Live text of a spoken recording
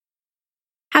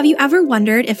Have you ever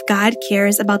wondered if God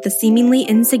cares about the seemingly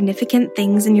insignificant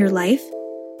things in your life?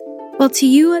 Well, to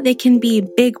you, they can be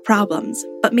big problems,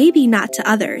 but maybe not to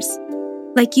others.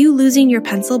 Like you losing your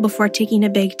pencil before taking a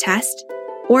big test,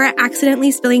 or accidentally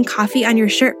spilling coffee on your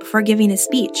shirt before giving a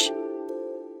speech.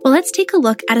 Well, let's take a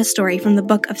look at a story from the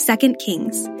book of 2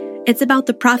 Kings. It's about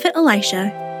the prophet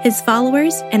Elisha, his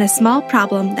followers, and a small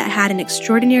problem that had an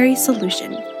extraordinary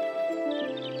solution.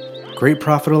 Great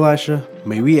prophet Elisha,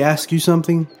 may we ask you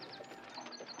something?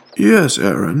 Yes,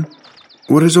 Aaron.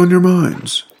 What is on your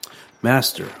minds?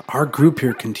 Master, our group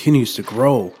here continues to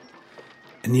grow.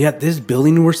 And yet this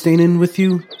building we're staying in with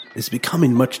you is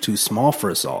becoming much too small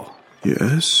for us all.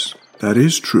 Yes, that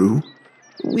is true.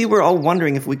 We were all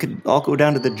wondering if we could all go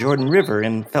down to the Jordan River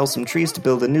and fell some trees to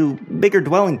build a new, bigger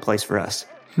dwelling place for us.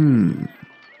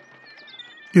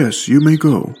 Yes, you may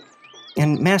go.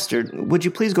 And Master, would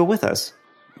you please go with us?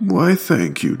 Why,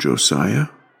 thank you, Josiah.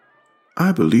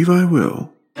 I believe I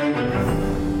will.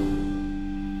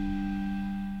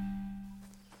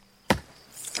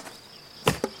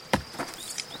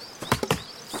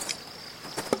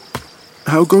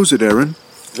 How goes it, Aaron?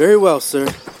 Very well, sir.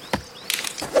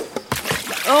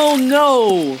 Oh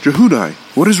no! Jehudai,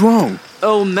 what is wrong?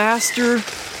 Oh, Master,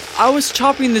 I was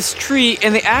chopping this tree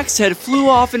and the axe head flew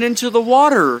off and into the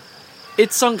water.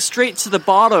 It sunk straight to the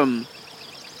bottom.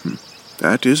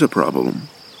 That is a problem.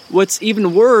 What's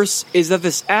even worse is that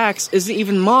this axe isn't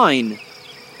even mine.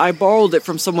 I borrowed it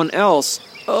from someone else.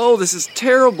 Oh, this is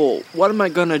terrible. What am I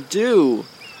gonna do?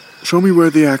 Show me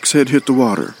where the axe head hit the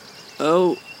water.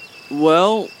 Oh,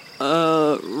 well,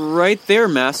 right there,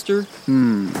 Master.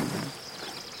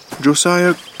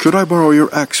 Josiah, could I borrow your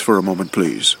axe for a moment,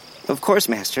 please? Of course,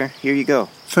 Master. Here you go.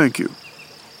 Thank you.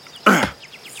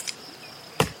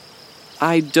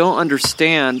 I don't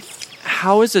understand.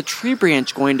 How is a tree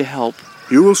branch going to help?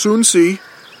 You will soon see.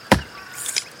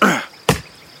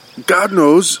 God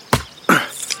knows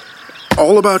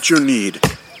all about your need.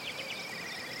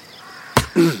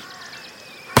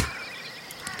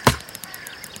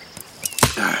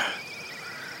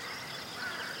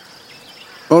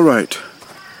 All right.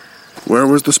 Where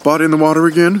was the spot in the water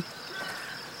again?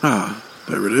 Ah,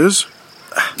 there it is.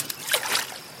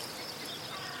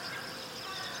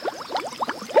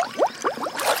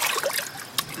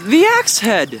 The axe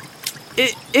head!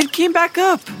 It came back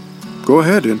up! Go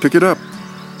ahead and pick it up.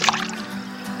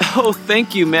 Oh,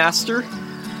 thank you, Master.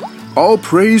 All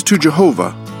praise to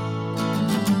Jehovah.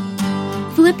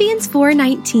 Philippians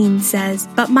 4:19 says,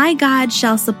 "But my God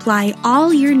shall supply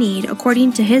all your need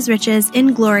according to his riches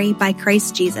in glory by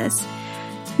Christ Jesus."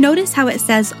 Notice how it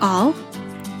says all.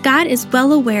 God is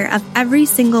well aware of every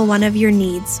single one of your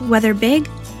needs, whether big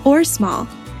or small.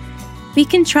 We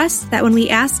can trust that when we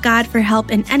ask God for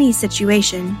help in any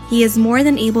situation, He is more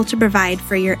than able to provide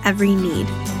for your every need.